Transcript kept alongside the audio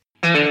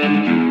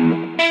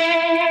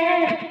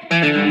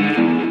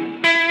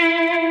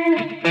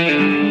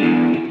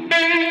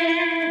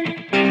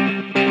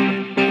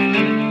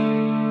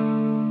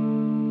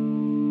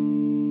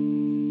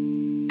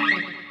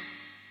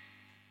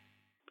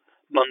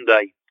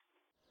Monday.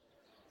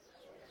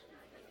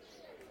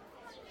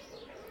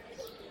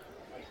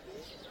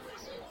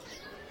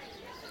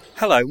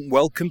 Hello,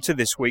 welcome to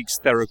this week's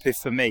Therapy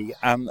for Me.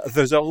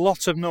 There's a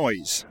lot of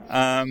noise,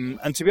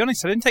 and to be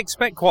honest, I didn't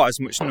expect quite as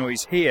much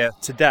noise here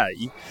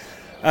today,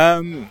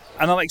 and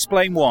I'll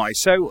explain why.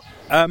 So,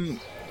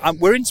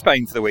 we're in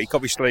Spain for the week.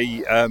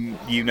 Obviously,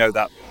 you know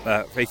that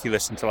if you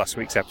listened to last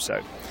week's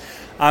episode.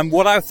 And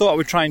what I thought I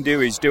would try and do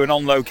is do an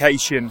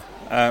on-location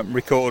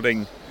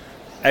recording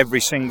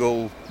every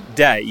single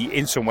day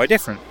in somewhere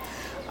different.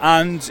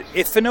 And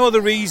if for no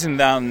other reason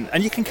than,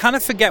 and you can kind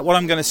of forget what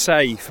I'm going to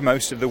say for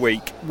most of the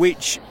week,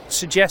 which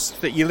suggests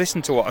that you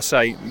listen to what I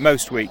say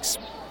most weeks,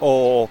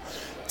 or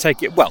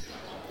take it, well,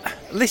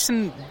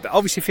 listen,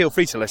 obviously feel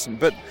free to listen,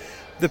 but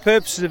the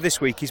purposes of this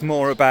week is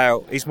more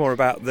about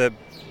the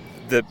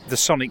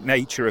sonic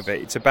nature of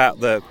it. It's about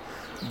the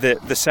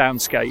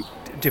soundscape,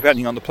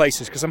 depending on the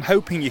places, because I'm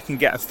hoping you can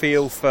get a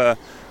feel for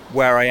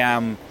where I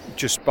am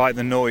just by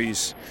the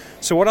noise.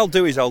 So what I'll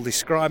do is I'll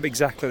describe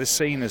exactly the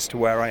scene as to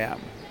where I am.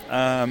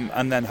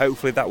 And then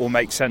hopefully that will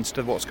make sense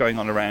to what's going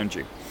on around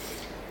you.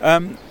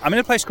 I'm in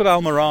a place called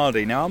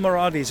Almoradí. Now,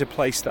 Almoradí is a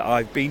place that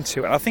I've been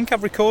to, and I think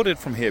I've recorded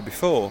from here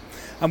before.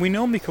 And we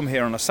normally come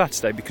here on a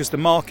Saturday because the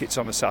market's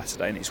on a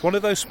Saturday, and it's one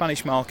of those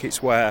Spanish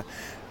markets where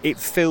it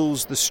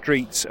fills the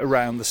streets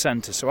around the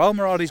centre. So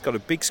Almoradí's got a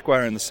big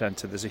square in the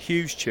centre. There's a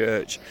huge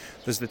church.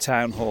 There's the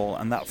town hall,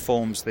 and that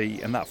forms the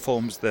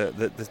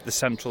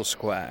central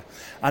square.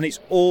 And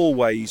it's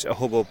always a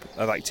hubbub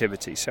of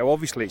activity. So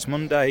obviously it's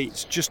Monday.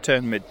 It's just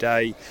turned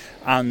midday,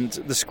 and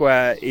the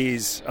square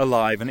is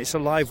alive, and it's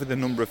alive with a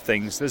number of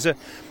things. There's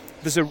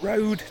a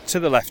road to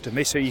the left of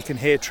me, so you can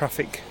hear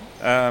traffic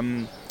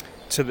to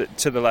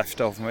the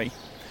left of me.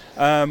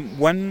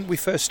 When we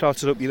first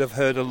started up, you'll have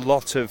heard a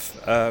lot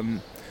of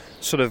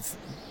sort of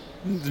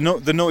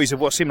the noise of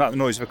what seemed like the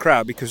noise of a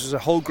crowd, because there's a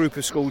whole group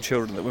of school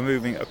children that were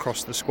moving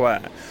across the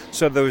square.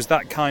 So there was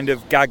that kind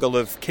of gaggle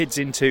of kids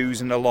in twos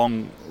and a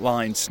long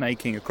line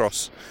snaking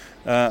across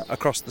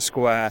the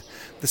square.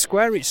 The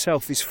square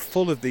itself is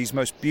full of these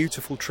most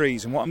beautiful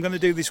trees, and what I'm going to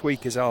do this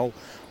week is I'll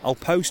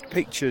post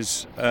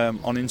pictures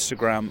on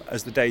Instagram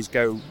as the days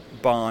go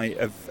by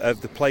of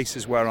the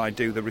places where I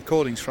do the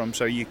recordings from,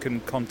 so you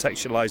can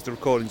contextualise the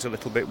recordings a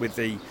little bit with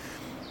the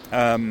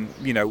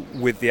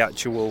with the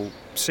actual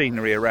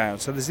scenery around.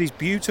 So there's these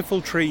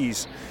beautiful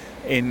trees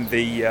in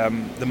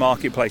the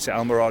marketplace at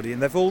Almoradí,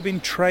 and they've all been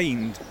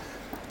trained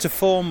to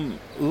form,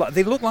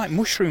 they look like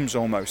mushrooms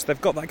almost. They've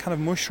got that kind of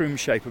mushroom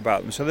shape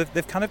about them, so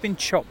they've kind of been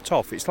chopped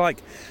off. It's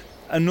like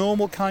a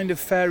normal kind of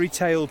fairy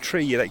tale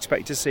tree you'd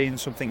expect to see in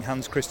something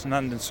Hans Christian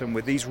Andersen,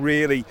 with these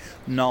really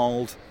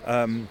gnarled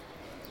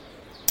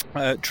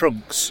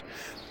trunks,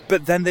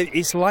 but then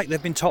it's like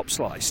they've been top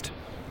sliced.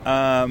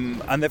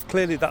 And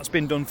that's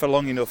been done for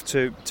long enough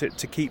to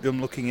keep them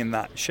looking in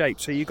that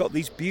shape. So you've got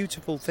these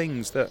beautiful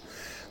trees that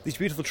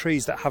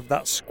have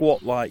that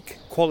squat-like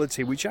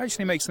quality, which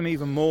actually makes them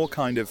even more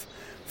kind of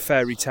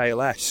fairy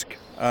tale-esque.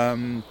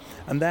 And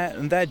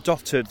they're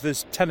dotted.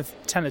 There's 10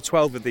 or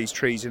 12 of these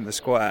trees in the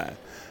square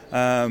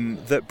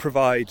that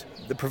provide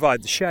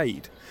the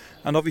shade.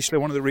 And obviously,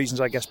 one of the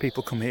reasons I guess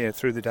people come here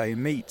through the day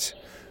and meet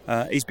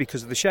is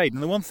because of the shade.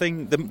 And the one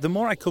thing, the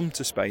more I come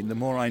to Spain, the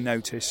more I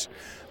notice.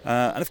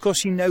 And of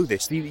course, you know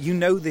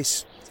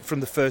this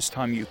from the first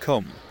time you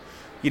come,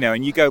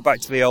 and you go back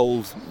to the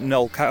old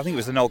I think it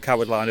was the Noel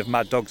Coward line of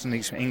Mad Dogs and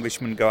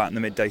Englishmen go out in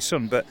the midday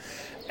sun. But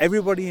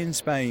everybody in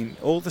Spain,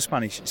 all the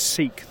Spanish,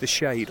 seek the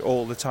shade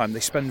all the time. They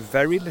spend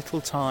very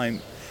little time.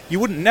 You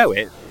wouldn't know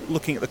it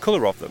looking at the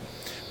colour of them,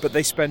 but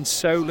they spend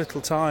so little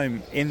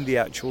time in the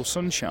actual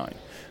sunshine.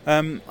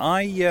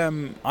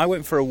 I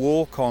went for a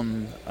walk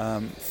on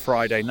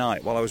Friday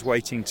night while I was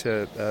waiting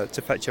to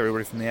fetch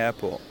everybody from the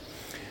airport.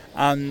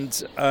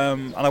 And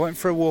I went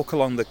for a walk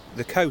along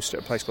the coast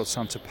at a place called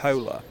Santa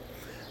Pola,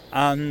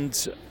 and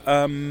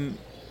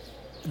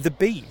the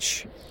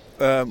beach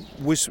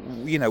was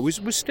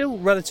still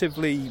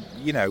relatively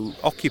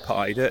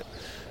occupied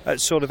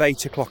at sort of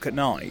 8 o'clock at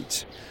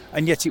night,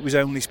 and yet it was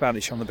only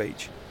Spanish on the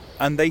beach,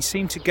 and they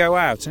seemed to go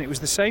out. And it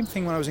was the same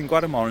thing when I was in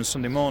Guadamar on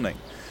Sunday morning.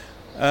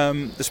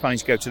 The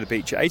Spanish go to the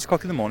beach at 8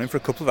 o'clock in the morning for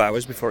a couple of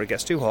hours before it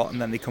gets too hot, and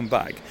then they come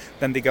back.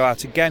 Then they go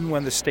out again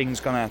when the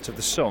sting's gone out of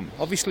the sun.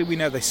 Obviously, we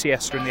know they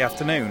siesta in the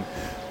afternoon,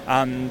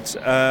 and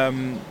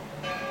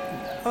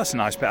that's a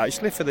nice bit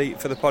actually for the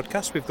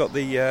podcast. We've got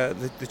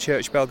the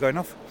church bell going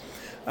off,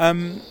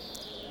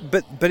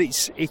 but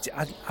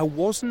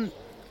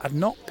I'd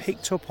not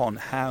picked up on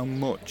how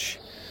much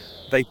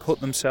they put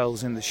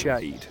themselves in the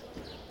shade,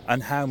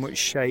 and how much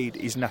shade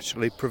is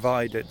naturally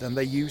provided, and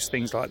they use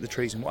things like the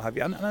trees and what have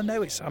you. And I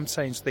know I'm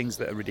saying things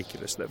that are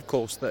ridiculous,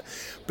 but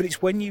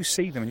it's when you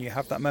see them and you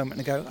have that moment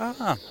and go,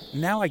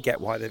 now I get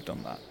why they've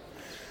done that.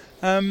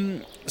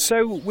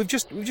 So we've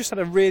just had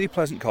a really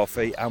pleasant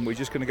coffee, and we're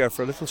just going to go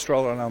for a little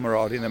stroll around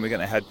Almoradí, and then we're going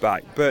to head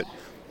back. But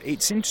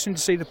it's interesting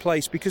to see the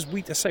place, because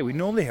we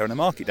normally here on a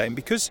market day, and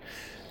because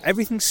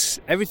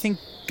everything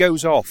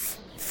goes off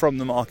from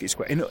the market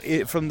square,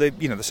 from the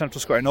the central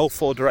square in all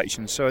four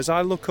directions. So as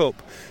I look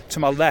up to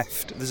my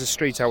left, there's a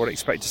street I would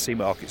expect to see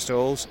market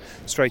stalls.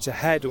 Straight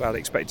ahead, I'd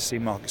expect to see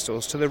market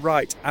stalls. To the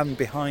right and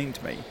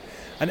behind me,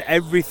 and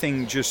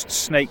everything just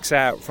snakes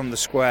out from the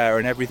square,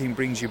 and everything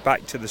brings you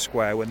back to the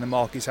square when the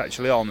market's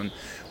actually on. And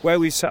where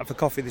we sat for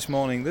coffee this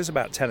morning, there's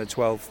about 10 or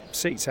 12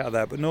 seats out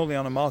there, but normally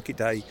on a market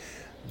day,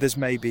 there's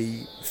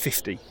maybe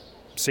 50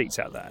 seats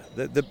out there.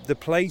 The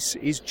place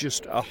is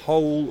just a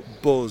whole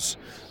buzz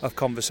of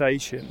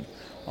conversation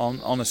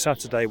on a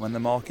Saturday when the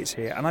market's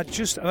here. And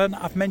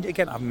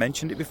I've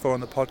mentioned it before on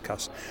the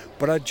podcast,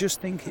 but I just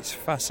think it's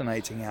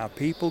fascinating how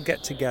people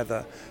get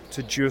together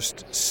to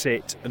just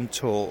sit and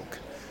talk.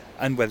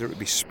 And whether it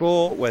be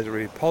sport, whether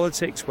it be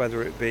politics,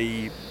 whether it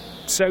be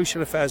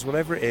social affairs,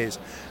 whatever it is,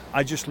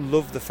 I just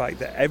love the fact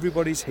that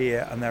everybody's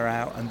here and they're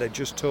out and they're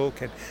just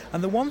talking.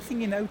 And the one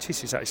thing you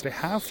notice is actually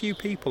how few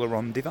people are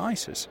on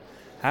devices.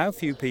 How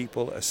few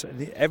people are.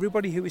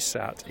 Everybody who is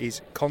sat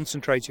is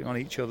concentrating on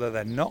each other.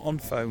 They're not on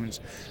phones,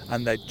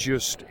 and they're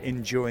just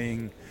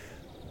enjoying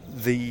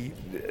the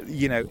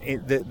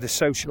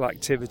social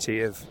activity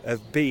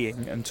of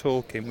being and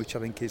talking, which I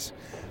think is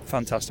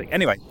fantastic.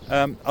 Anyway,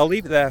 I'll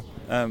leave it there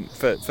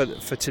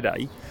for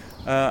today.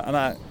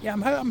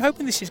 I'm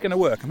hoping this is going to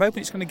work. I'm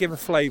hoping it's going to give a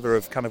flavour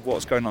of kind of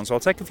what's going on. So I'll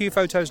take a few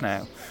photos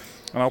now,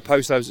 and I'll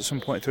post those at some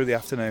point through the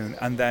afternoon.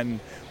 And then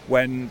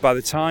by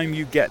the time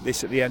you get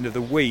this at the end of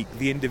the week,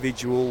 the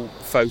individual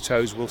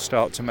photos will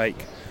start to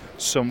make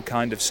some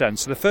kind of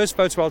sense. So the first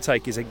photo I'll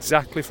take is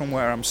exactly from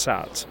where I'm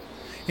sat.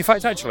 In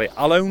fact, actually,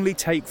 I'll only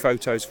take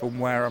photos from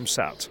where I'm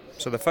sat.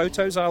 So the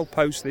photos I'll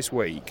post this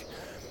week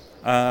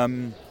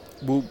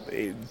will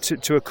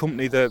to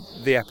accompany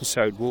the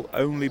episode will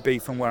only be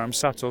from where I'm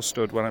sat or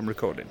stood when I'm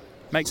recording.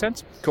 Make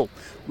sense? Cool.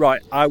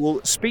 Right, I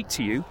will speak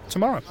to you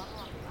tomorrow.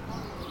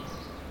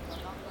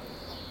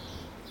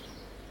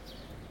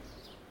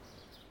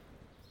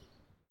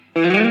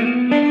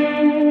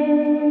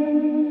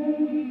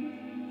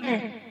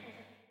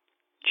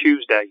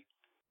 Tuesday.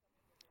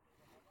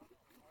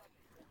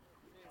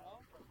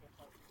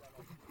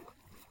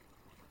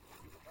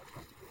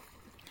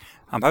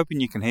 I'm hoping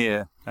you can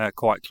hear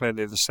quite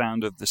clearly the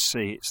sound of the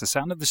sea. It's the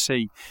sound of the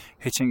sea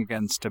hitting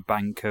against a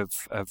bank of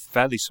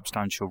fairly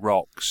substantial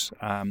rocks.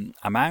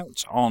 I'm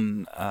out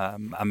on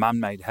a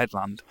man-made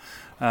headland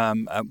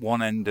at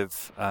one end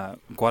of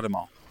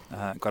Guadamar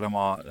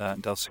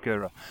del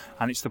Segura,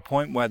 and it's the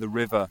point where the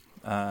river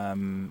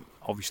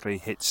obviously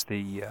hits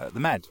the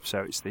Med.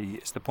 So it's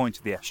the point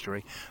of the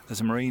estuary. There's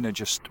a marina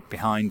just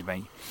behind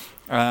me,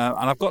 and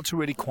I've got to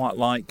really quite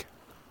like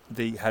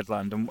the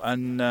headland,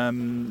 and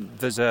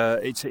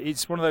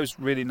it's one of those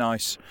really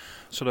nice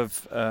sort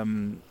of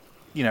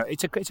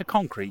it's a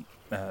concrete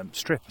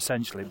strip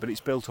essentially, but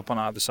it's built up on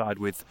either side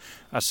with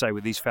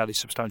these fairly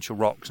substantial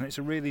rocks, and it's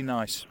a really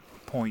nice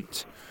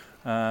point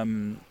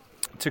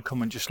to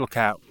come and just look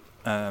out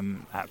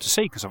to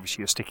sea, because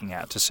obviously you're sticking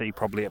out to sea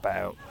probably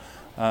about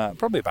a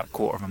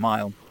quarter of a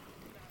mile.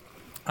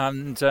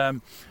 And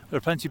there are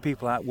plenty of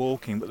people out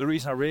walking, but the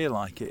reason I really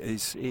like it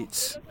is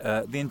it's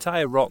the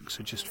entire rocks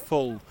are just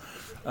full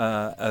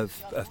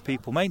of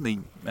people, mainly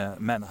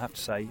men, I have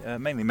to say,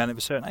 mainly men of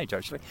a certain age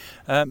actually,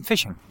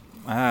 fishing.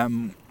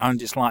 And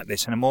it's like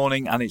this in the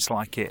morning, and it's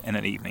like it in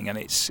an evening, and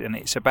it's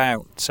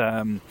about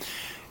sort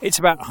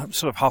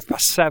of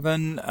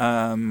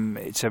 7:30.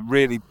 It's a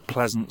really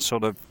pleasant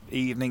sort of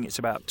evening. It's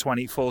about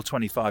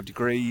 24-25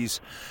 degrees,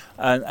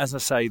 and as I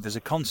say, there's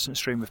a constant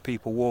stream of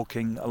people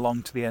walking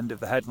along to the end of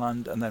the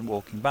headland and then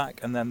walking back,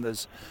 and then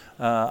there's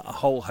a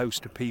whole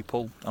host of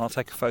people, and I'll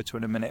take a photo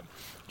in a minute,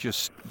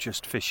 just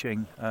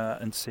fishing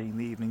and seeing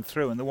the evening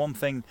through. And the one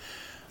thing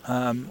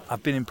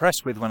I've been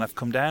impressed with when I've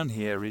come down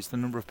here is the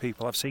number of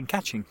people I've seen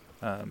catching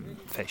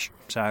fish.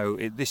 So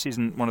this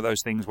isn't one of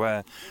those things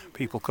where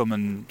people come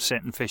and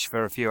sit and fish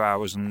for a few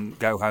hours and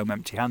go home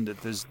empty-handed.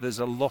 There's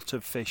a lot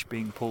of fish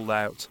being pulled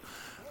out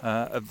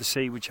of the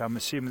sea, which I'm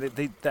assuming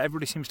that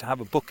everybody seems to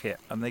have a bucket,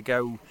 and they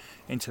go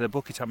into the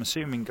bucket. I'm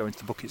assuming go into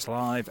the buckets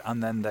live,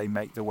 and then they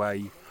make their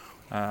way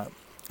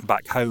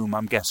back home.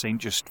 I'm guessing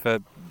just for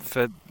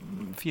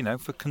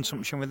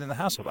consumption within the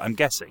household. I'm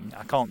guessing.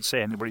 I can't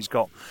say anybody's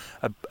got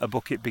a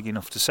bucket big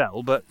enough to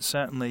sell, but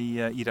certainly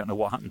you don't know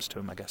what happens to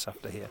them, I guess,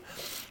 after here.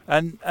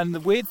 And the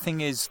weird thing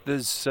is,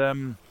 there's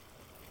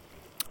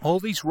all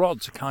these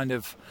rods are kind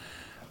of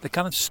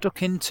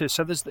stuck into.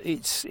 So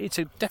it's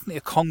definitely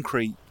a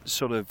concrete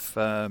sort of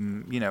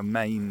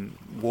main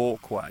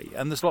walkway,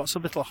 and there's lots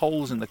of little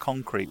holes in the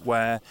concrete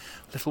where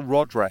little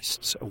rod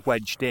rests are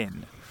wedged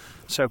in,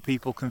 so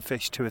people can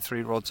fish 2 or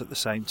 3 rods at the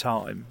same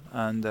time,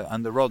 and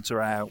the rods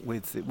are out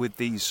with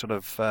these sort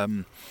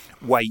of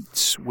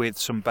weights with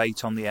some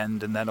bait on the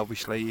end, and then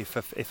obviously if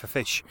a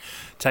fish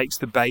takes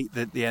the bait,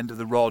 at the end of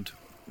the rod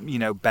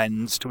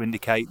bends to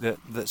indicate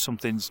that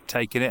something's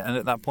taken it, and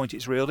at that point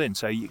it's reeled in.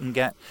 So you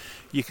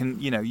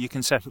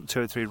can set up 2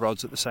 or 3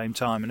 rods at the same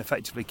time and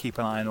effectively keep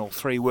an eye on all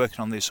 3, working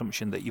on the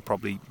assumption that you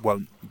probably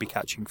won't be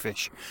catching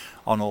fish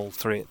on all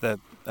 3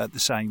 at the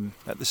same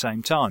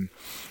time.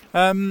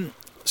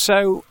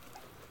 So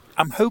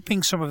I'm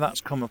hoping some of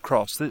that's come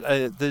across.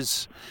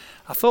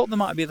 I thought there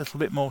might be a little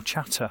bit more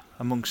chatter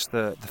amongst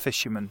the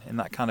fishermen in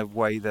that kind of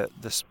way that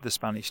the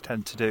Spanish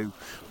tend to do,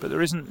 but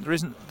there isn't.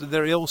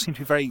 They all seem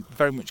to be very,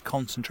 very much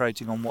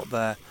concentrating on what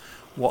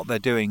they're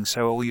doing.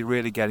 So all you're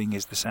really getting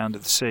is the sound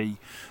of the sea,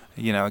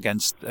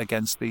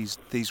 against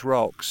these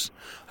rocks.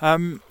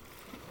 The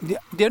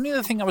only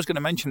other thing I was going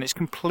to mention is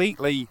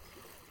completely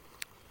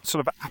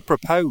sort of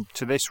apropos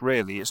to this.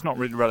 Really, it's not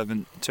really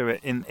relevant to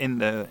it in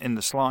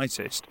the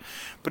slightest,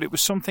 but it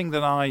was something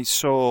that I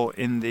saw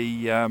in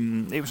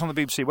it was on the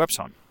BBC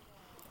website,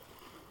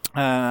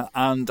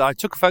 and I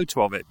took a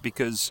photo of it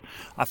because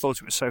I thought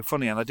it was so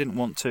funny, and I didn't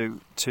want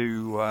to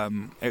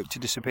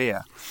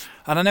disappear.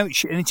 And I know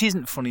it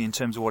isn't funny in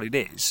terms of what it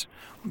is,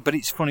 but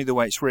it's funny the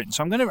way it's written.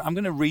 So I'm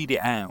going to read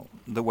it out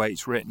the way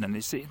it's written, and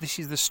this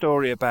is the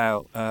story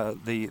about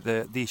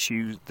the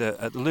issue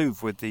at the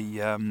Louvre with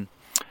the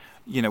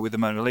with the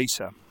Mona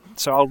Lisa.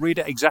 So I'll read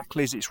it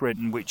exactly as it's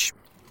written, which,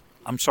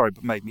 I'm sorry,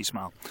 but made me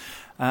smile.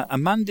 A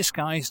man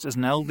disguised as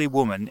an elderly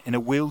woman in a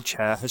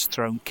wheelchair has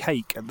thrown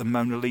cake at the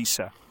Mona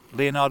Lisa,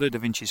 Leonardo da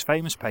Vinci's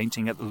famous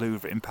painting at the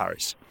Louvre in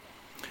Paris.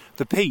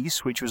 The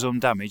piece, which was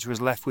undamaged,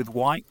 was left with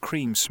white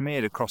cream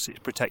smeared across its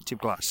protective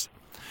glass.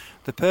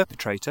 The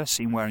perpetrator,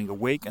 seen wearing a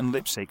wig and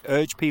lipstick,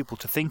 urged people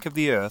to think of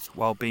the earth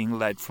while being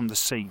led from the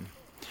scene.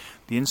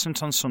 The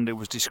incident on Sunday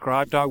was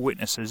described by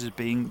witnesses as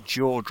being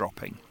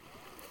jaw-dropping.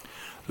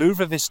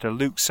 Louvre visitor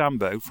Luke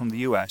Sambo from the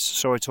US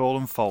saw it all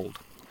unfold.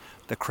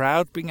 The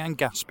crowd began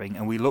gasping,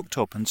 and we looked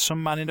up, and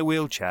some man in a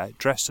wheelchair,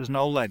 dressed as an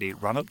old lady,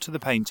 ran up to the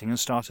painting and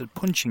started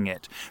punching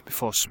it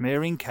before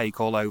smearing cake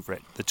all over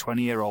it, the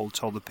 20-year-old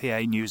told the PA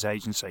news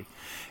agency.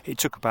 It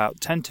took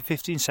about 10 to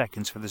 15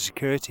 seconds for the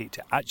security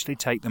to actually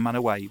take the man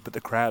away, but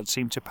the crowd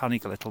seemed to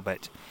panic a little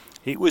bit.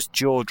 It was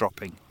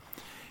jaw-dropping.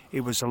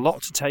 It was a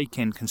lot to take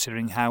in,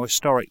 considering how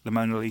historic the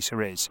Mona Lisa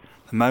is.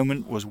 The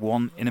moment was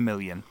 1 in a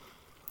million.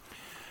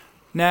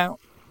 Now,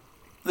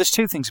 there's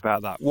two things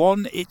about that.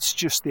 One, it's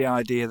just the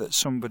idea that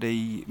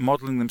somebody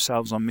modelling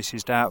themselves on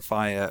Mrs.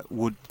 Doubtfire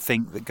would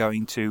think that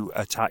going to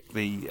attack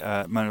the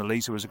Mona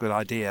Lisa was a good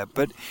idea.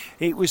 But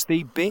it was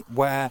the bit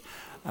where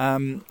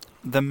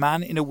the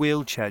man in a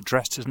wheelchair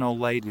dressed as an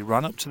old lady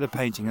ran up to the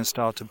painting and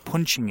started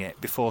punching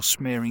it before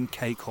smearing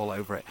cake all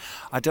over it.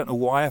 I don't know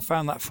why I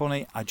found that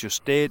funny. I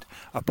just did.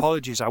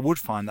 Apologies, I would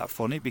find that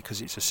funny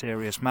because it's a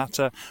serious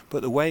matter.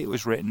 But the way it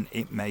was written,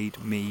 it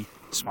made me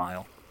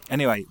smile.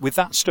 Anyway, with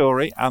that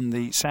story and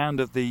the sound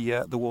of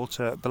the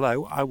water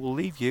below, I will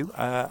leave you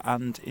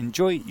and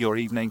enjoy your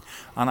evening,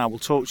 and I will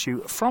talk to you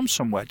from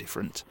somewhere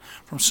different,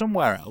 from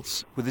somewhere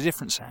else, with a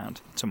different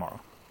sound tomorrow.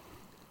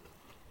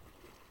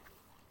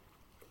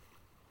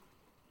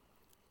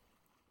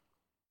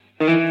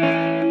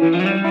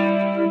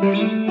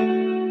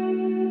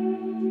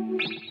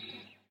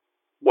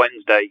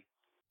 Wednesday.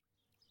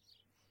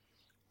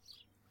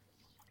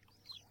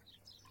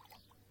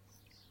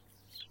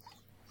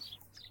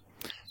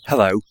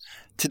 Hello.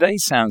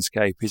 Today's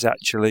soundscape is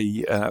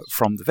actually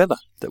from the villa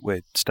that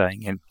we're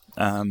staying in.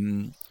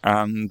 The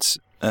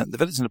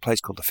villa's in a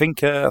place called the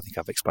Finca. I think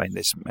I've explained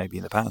this maybe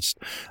in the past.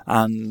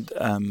 And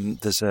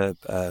there's a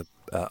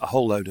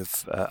whole load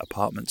of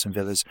apartments and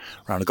villas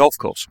around a golf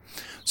course.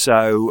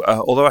 So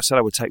although I said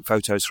I would take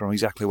photos from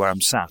exactly where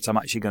I'm sat, I'm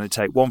actually going to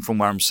take one from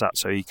where I'm sat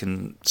so you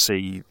can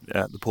see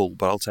the pool,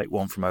 but I'll take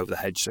one from over the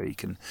hedge so you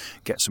can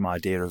get some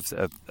idea of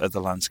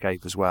the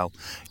landscape as well.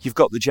 You've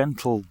got the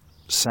gentle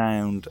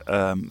sound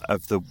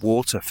of the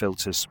water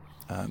filters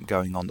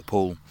going on the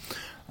pool,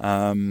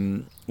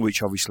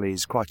 which obviously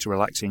is quite a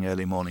relaxing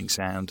early morning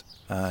sound.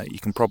 You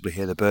can probably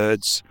hear the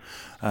birds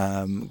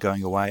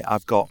going away.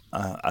 I've got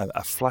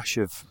a flash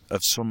of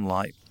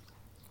sunlight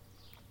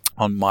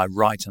on my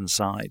right hand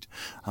side.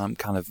 I'm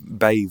kind of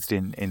bathed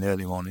in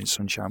early morning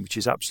sunshine, which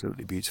is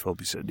absolutely beautiful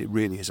because it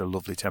really is a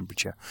lovely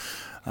temperature,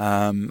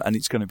 and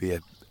it's going to be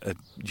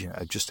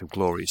just a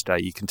glorious day.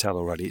 You can tell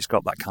already it's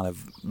got that kind of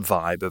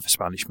vibe of a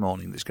Spanish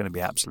morning that's going to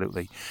be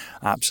absolutely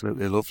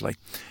lovely.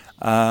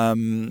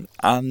 And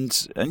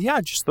yeah,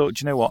 I just thought,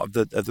 you know what, of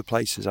the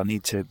places, I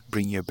need to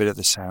bring you a bit of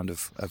the sound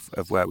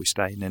of where we're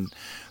staying. And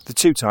the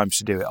two times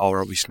to do it are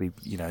obviously,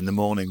 in the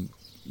morning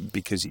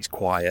because it's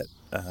quiet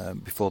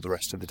before the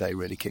rest of the day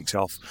really kicks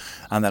off,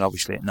 and then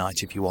obviously at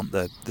night if you want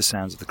the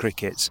sounds of the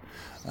crickets,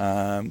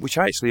 which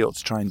I actually ought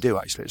to try and do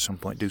at some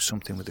point, do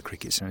something with the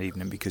crickets in the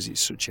evening because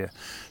it's such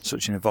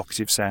an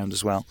evocative sound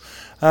as well.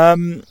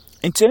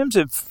 In terms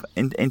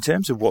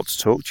of what to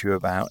talk to you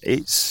about,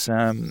 it's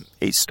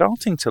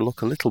starting to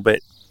look a little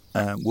bit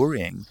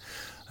worrying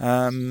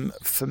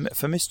for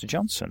Mr.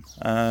 Johnson.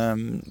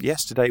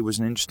 Yesterday was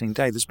an interesting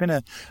day. There's been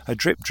a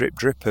drip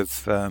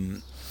of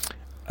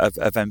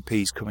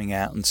MPs coming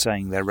out and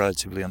saying they're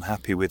relatively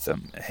unhappy with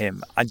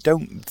him. I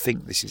don't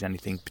think this is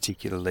anything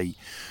particularly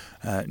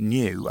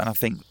new, and I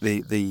think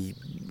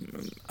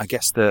I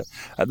guess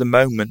at the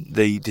moment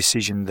the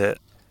decision that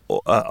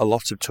a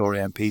lot of Tory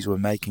MPs were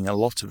making, a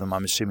lot of them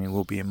I'm assuming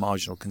will be in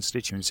marginal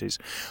constituencies,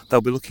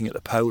 they'll be looking at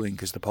the polling,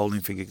 because the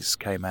polling figures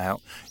came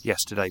out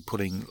yesterday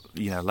putting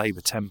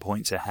Labour 10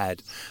 points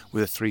ahead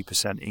with a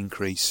 3%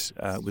 increase,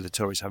 with the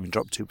Tories having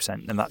dropped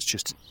 2%, and that's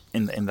just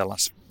in the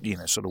last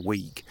sort of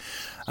week.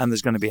 And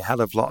there's going to be a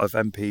hell of a lot of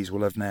MPs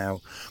will have now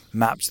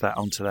mapped that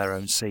onto their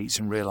own seats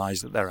and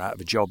realised that they're out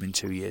of a job in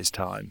 2 years'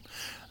 time,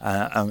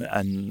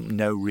 and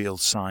no real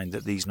sign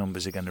that these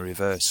numbers are going to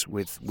reverse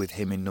with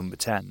him in number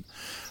 10.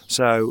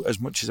 So as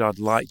much as I'd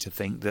like to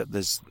think that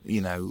there's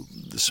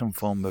some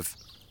form of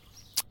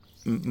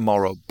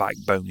moral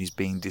backbone is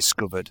being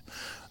discovered,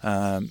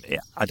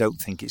 I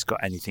don't think it's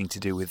got anything to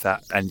do with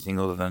that, anything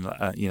other than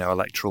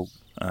electoral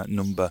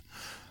number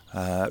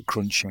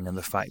crunching, and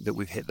the fact that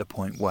we've hit the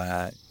point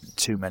where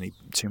too many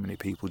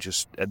people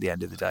just, at the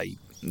end of the day,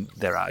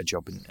 they're out of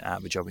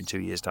a job in 2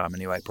 years' time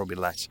anyway, probably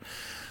less.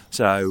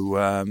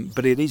 So,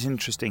 but it is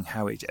interesting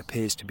how it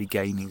appears to be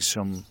gaining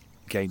some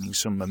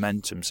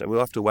momentum. So we'll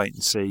have to wait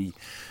and see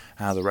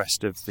how the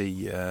rest of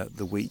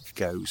the week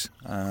goes.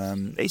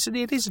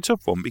 It is a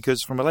tough one,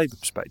 because from a Labour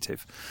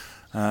perspective,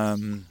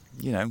 there's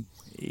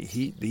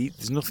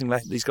nothing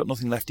left. He's got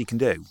nothing left he can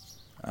do.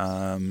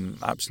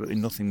 Absolutely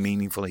nothing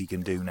meaningful he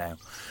can do now.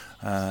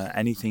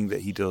 Anything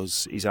that he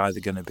does is either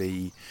going to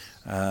be,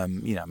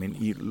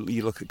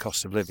 you look at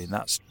cost of living.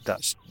 That's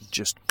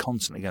just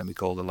constantly going to be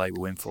called the Labour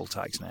windfall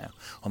tax now,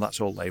 and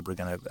that's all Labour are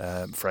going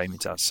to frame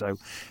it as. So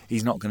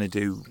he's not going to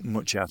do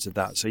much out of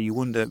that. So you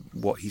wonder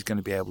what he's going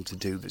to be able to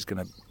do that's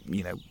going to,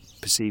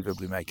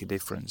 perceivably make a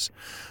difference.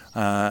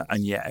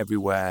 And yet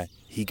everywhere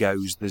he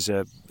goes, there's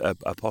a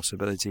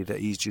possibility that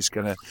he's just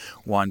going to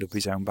wind up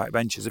his own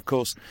backbenchers. Of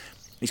course,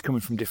 he's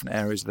coming from different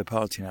areas of the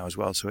party now as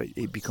well, so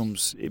it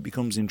becomes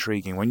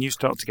intriguing when you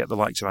start to get the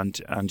likes of Andrea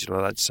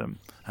Leadsom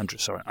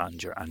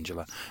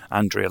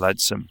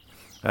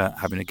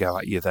having a go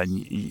at you. Then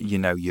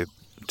you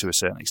to a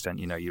certain extent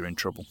you're in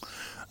trouble.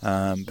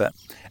 But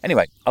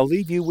anyway, I'll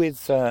leave you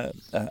with a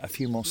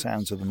few more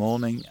sounds of the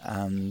morning,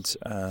 and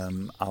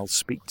I'll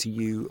speak to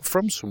you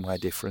from somewhere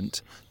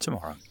different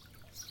tomorrow.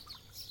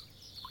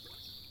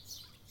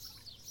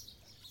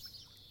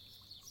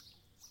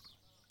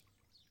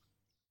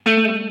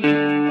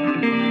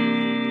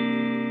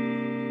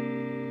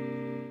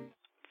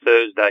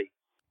 Thursday.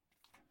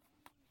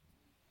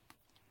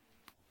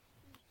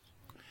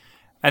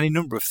 Any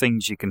number of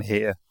things you can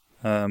hear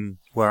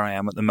where I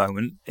am at the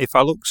moment. If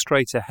I look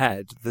straight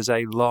ahead, there's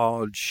a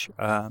large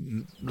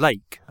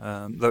lake,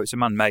 though it's a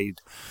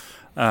man-made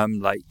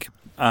lake,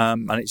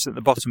 and it's at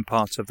the bottom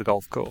part of the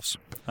golf course.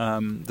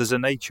 There's a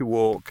nature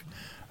walk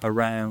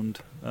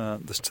around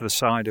to the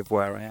side of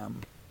where I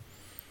am.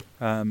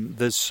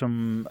 There's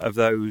some of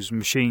those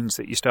machines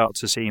that you start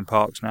to see in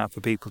parks now for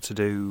people to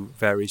do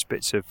various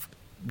bits of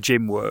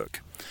gym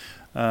work.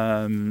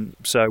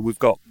 So we've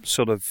got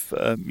sort of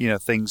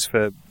things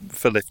for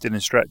lifting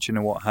and stretching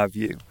and what have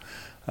you.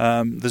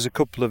 There's a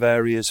couple of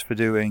areas for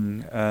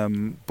doing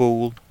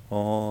pool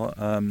or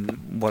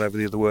whatever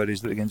the other word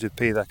is that begins with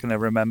P that I can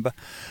never remember.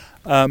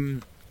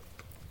 And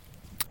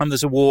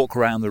there's a walk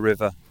around the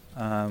river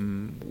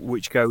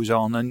which goes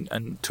on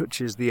and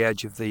touches the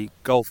edge of the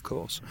golf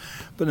course.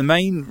 But the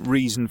main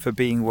reason for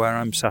being where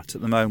I'm sat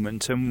at the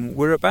moment, and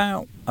we're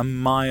about a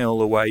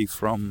mile away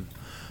from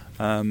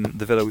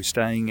the villa we're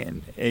staying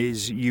in,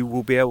 is you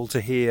will be able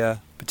to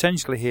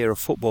potentially hear a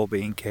football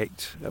being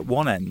kicked at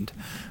one end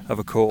of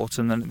a court,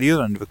 and then at the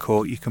other end of a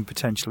court you can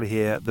potentially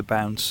hear the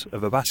bounce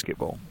of a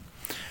basketball.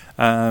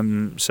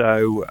 One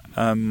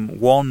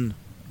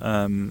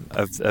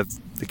of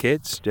the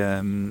kids,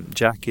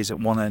 Jack, is at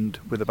one end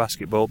with a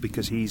basketball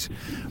because he's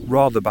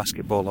rather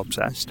basketball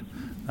obsessed,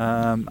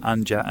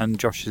 and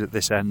Josh is at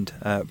this end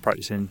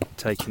practicing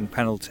taking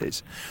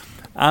penalties.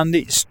 And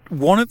it's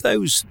one of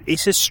those.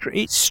 It's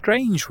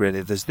strange,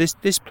 really. There's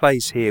this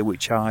place here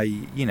which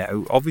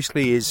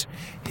obviously is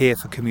here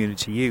for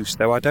community use,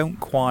 though I don't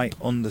quite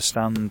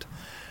understand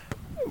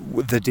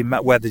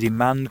where the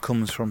demand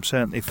comes from.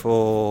 Certainly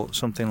for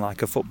something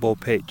like a football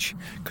pitch,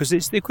 because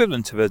it's the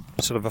equivalent of a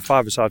sort of a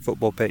five-a-side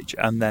football pitch,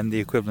 and then the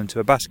equivalent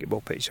of a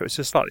basketball pitch. So it's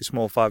a slightly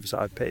small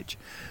five-a-side pitch,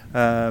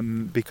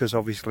 because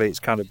obviously it's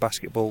kind of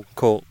basketball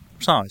court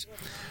size.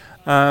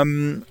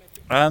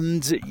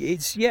 And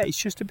it's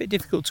just a bit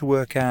difficult to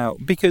work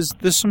out, because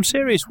there's some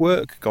serious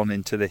work gone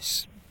into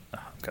this. I'm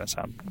going to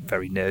sound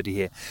very nerdy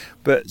here,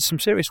 but some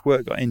serious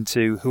work got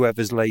into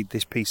whoever's laid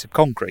this piece of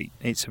concrete.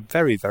 It's a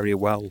very, very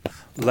well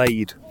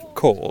laid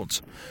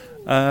court,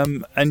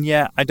 and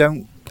yet I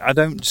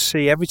don't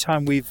see, every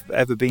time we've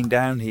ever been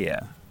down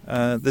here,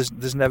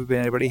 there's never been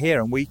anybody here,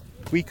 and we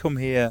come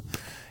here.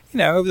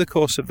 Over the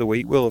course of the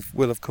week, we'll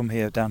have come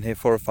down here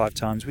 4 or 5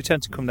 times. We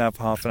tend to come down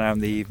for half an hour in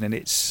the evening.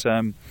 It's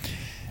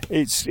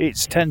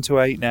 10 to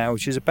 8 now,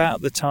 which is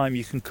about the time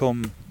you can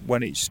come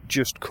when it's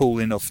just cool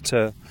enough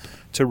to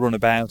run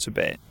about a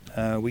bit.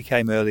 We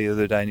came early the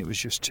other day and it was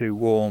just too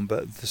warm,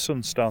 but the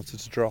sun started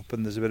to drop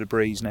and there's a bit of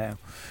breeze now,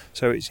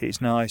 so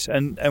it's nice.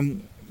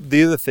 And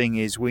the other thing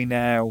is, we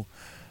now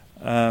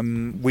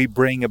We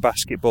bring a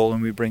basketball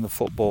and we bring a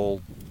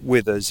football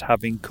with us,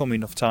 having come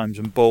enough times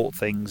and bought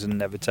things and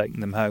never taken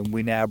them home.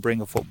 We now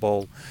bring a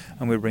football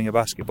and we bring a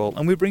basketball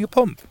and we bring a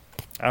pump,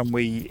 and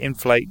we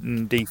inflate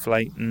and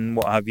deflate and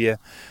what have you.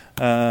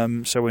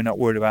 So we're not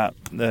worried about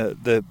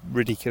the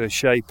ridiculous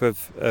shape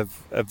of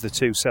the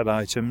two said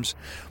items.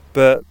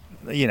 But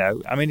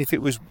I mean,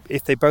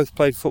 if they both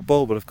played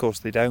football, but of course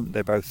they don't.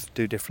 They both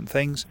do different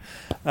things.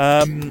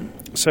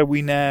 So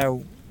we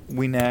now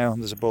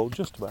there's a ball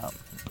just about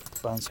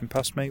bouncing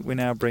past me. We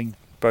now bring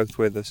both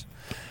with us.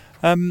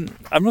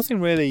 I've nothing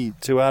really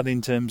to add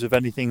in terms of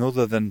anything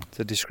other than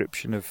the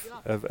description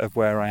of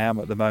where I am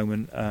at the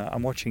moment.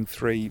 I'm watching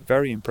 3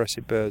 very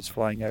impressive birds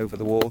flying over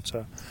the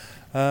water,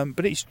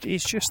 but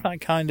it's just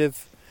that kind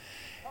of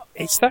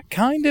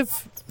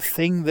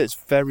thing that's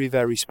very,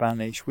 very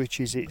Spanish, which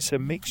is it's a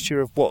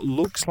mixture of what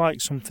looks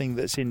like something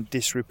that's in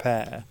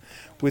disrepair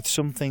with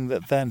something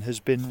that then has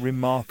been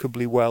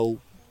remarkably well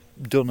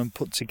done and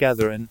put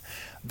together, and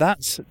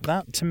that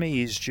to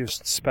me is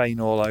just Spain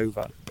all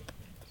over.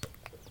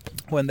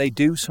 When they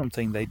do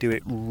something, they do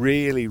it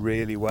really,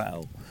 really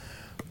well,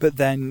 but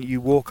then you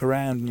walk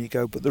around and you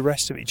go, but the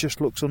rest of it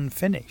just looks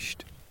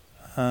unfinished,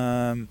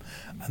 and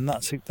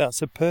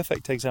that's a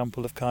perfect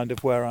example of kind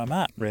of where I'm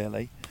at,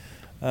 really.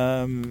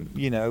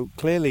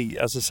 Clearly,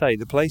 as I say,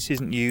 the place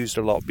isn't used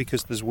a lot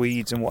because there's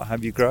weeds and what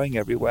have you growing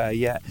everywhere.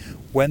 Yet,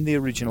 when the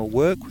original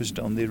work was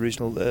done,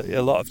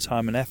 a lot of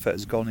time and effort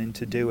has gone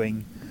into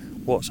doing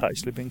what's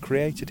actually been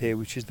created here,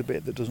 which is the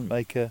bit that doesn't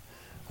make an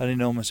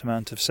enormous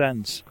amount of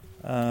sense.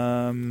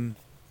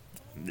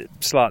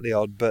 Slightly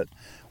odd, but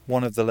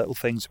one of the little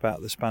things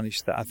about the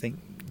Spanish that I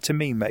think, to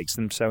me, makes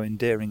them so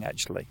endearing,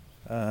 actually.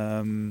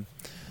 That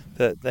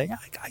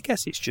I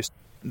guess it's just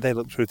they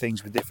look through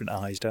things with different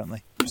eyes, don't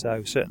they?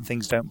 So certain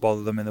things don't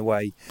bother them in the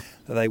way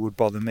that they would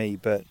bother me,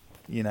 but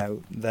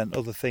then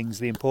other things,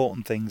 the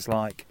important things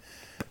like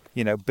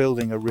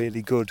building a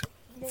really good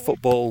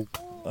football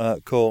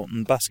court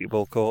and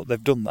basketball court,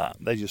 they've done that.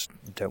 They just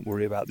don't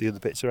worry about the other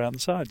bits around the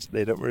sides.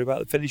 They don't worry about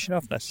the finishing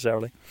off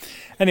necessarily.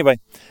 Anyway,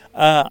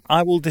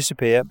 I will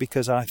disappear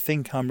because I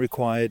think I'm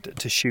required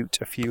to shoot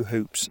a few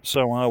hoops,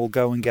 so I will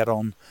go and get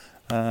on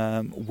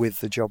with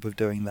the job of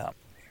doing that.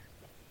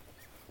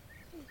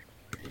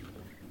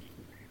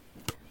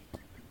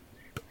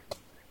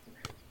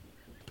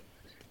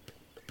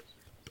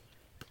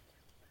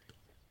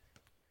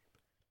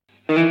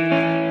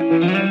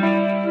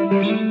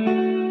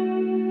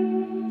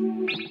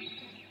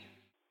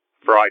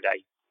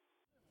 Friday.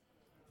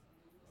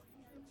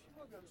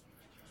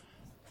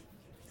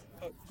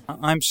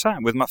 I'm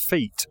sat with my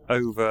feet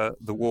over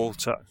the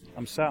water.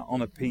 I'm sat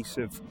on a piece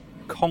of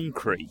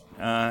concrete.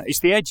 It's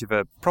the edge of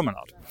a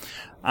promenade,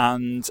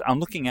 and I'm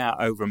looking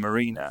out over a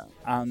marina,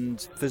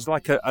 and there's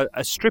like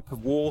a strip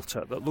of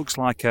water that looks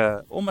like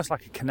almost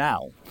like a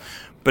canal,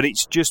 but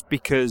it's just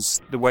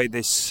because the way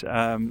this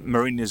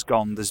marina's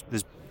gone, there's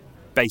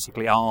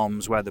basically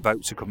arms where the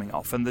boats are coming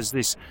off, and there's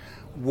this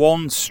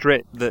one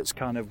strip that's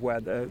kind of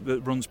where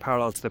that runs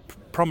parallel to the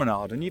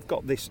promenade, and you've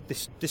got this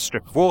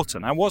strip of water.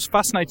 Now, what's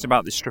fascinating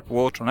about this strip of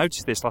water, I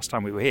noticed this last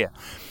time we were here,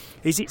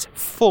 is it's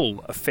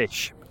full of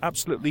fish,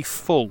 absolutely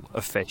full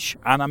of fish,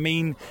 and I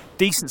mean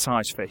decent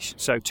sized fish,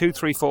 so 2,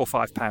 3, 4,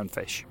 5 pound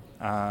fish.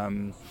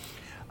 And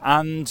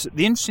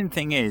the interesting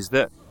thing is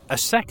that a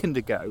second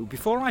ago,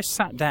 before I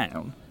sat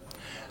down,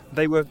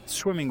 they were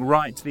swimming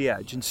right to the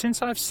edge, and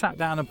since I've sat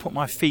down and put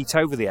my feet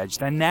over the edge,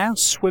 they're now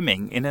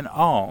swimming in an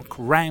arc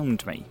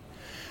round me.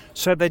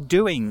 So they're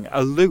doing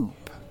a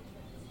loop,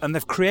 and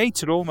they've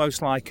created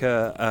almost like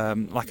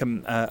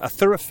a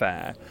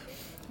thoroughfare,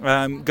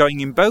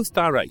 going in both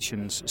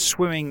directions,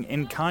 swimming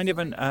in kind of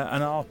an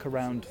arc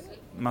around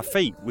my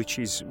feet, which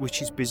is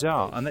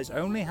bizarre, and it's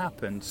only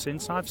happened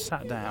since I've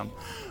sat down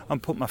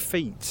and put my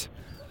feet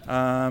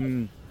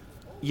above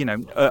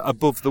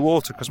the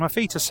water, because my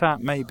feet are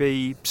sat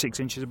maybe 6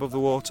 inches above the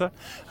water,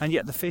 and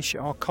yet the fish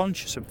are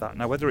conscious of that.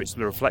 Now, whether it's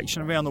the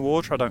reflection of me on the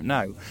water, I don't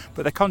know,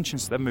 but they're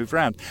conscious that they move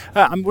around.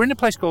 We're in a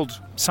place called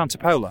Santa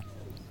Pola,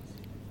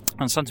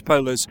 and Santa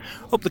Pola's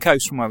up the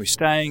coast from where we're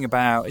staying.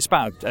 It's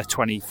about a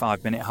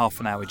 25-minute, half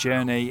an hour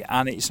journey,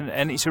 and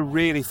it's a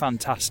really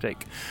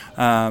fantastic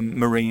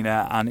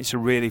marina, and it's a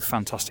really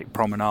fantastic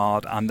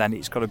promenade, and then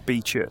it's got a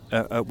beach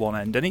at one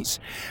end, and it's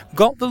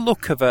got the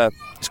look of a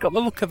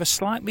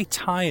slightly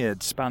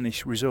tired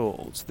Spanish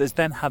resort that's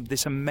then had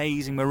this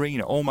amazing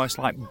marina almost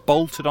like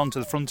bolted onto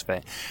the front of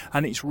it,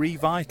 and it's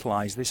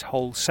revitalised this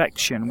whole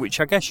section, which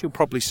I guess you'll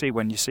probably see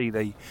when you see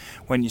the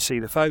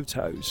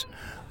photos.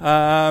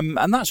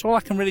 And that's all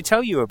I can really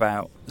tell you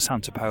about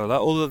Santa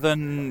Pola, other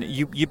than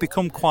you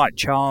become quite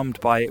charmed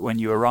by it when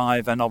you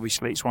arrive, and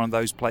obviously it's one of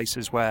those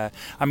places where,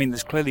 I mean,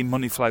 there's clearly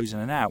money flows in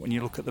and out when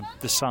you look at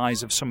the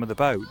size of some of the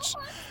boats,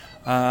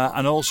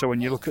 and also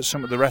when you look at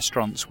some of the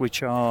restaurants,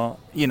 which are,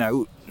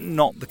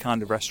 not the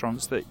kind of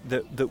restaurants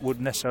that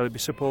would necessarily be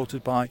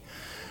supported by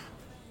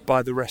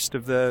the rest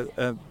of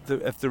the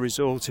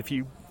resort. If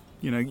you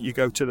you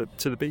go to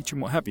the beach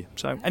and what have you.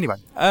 So anyway,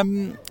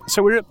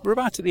 so we're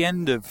about at the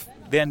end of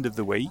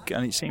the week,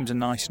 and it seems a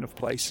nice enough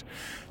place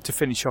to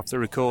finish off the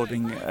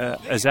recording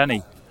as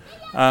any.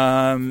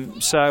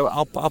 So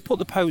I'll put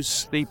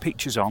the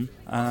pictures on,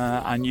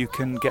 and you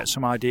can get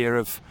some idea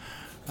of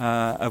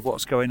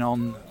what's going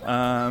on,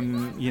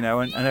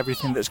 and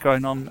everything that's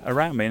going on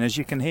around me. And as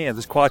you can hear,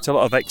 there's quite a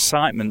lot of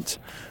excitement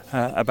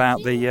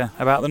about the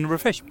number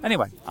of fish.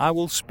 Anyway, I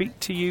will speak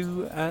to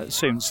you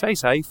soon. Stay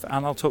safe,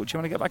 and I'll talk to you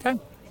when I get back home.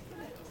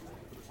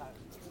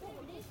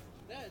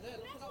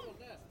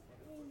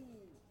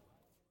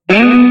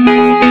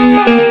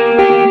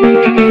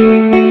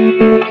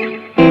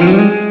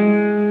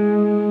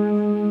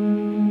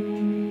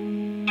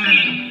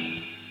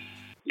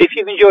 If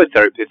you've enjoyed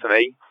Therapy for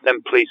Me,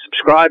 then please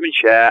subscribe and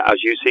share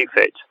as you see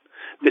fit.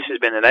 This has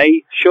been an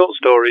A Short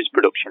Stories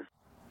production.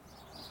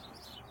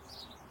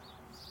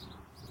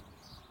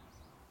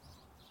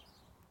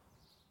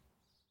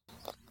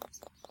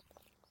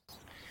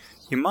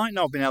 You might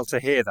not have been able to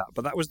hear that,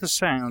 but that was the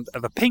sound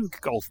of a pink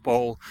golf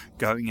ball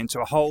going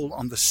into a hole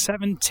on the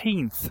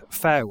 17th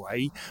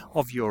fairway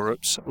of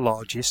Europe's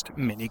largest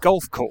mini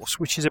golf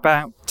course, which is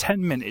about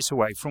 10 minutes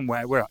away from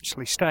where we're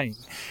actually staying.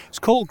 It's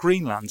called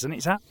Greenlands, and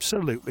it's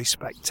absolutely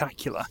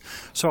spectacular.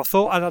 So I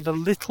thought I'd add a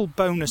little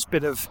bonus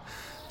bit of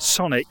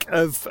sonic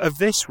of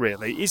this,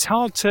 really. It's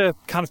hard to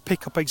kind of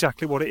pick up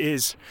exactly what it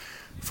is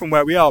from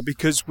where we are,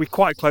 because we're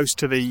quite close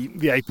to the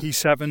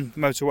AP7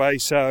 motorway,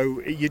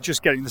 so you're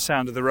just getting the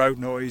sound of the road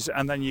noise,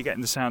 and then you're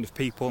getting the sound of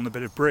people and a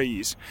bit of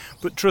breeze.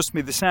 But trust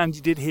me, the sound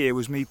you did hear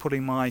was me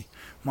putting my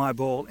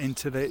ball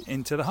into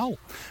the hole.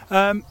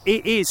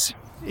 It is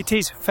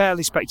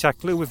fairly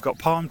spectacular. We've got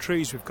palm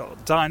trees, we've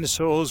got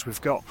dinosaurs,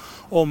 we've got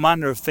all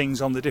manner of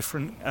things on the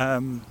different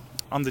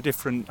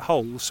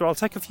holes. So I'll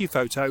take a few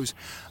photos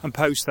and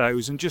post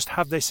those, and just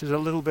have this as a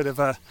little bit of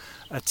a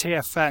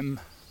TFM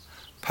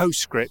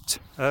postscript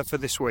for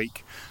this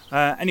week.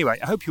 Anyway,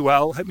 I hope you're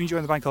well, hope you're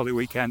enjoying the bank holiday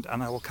weekend,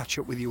 and I will catch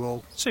up with you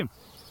all soon.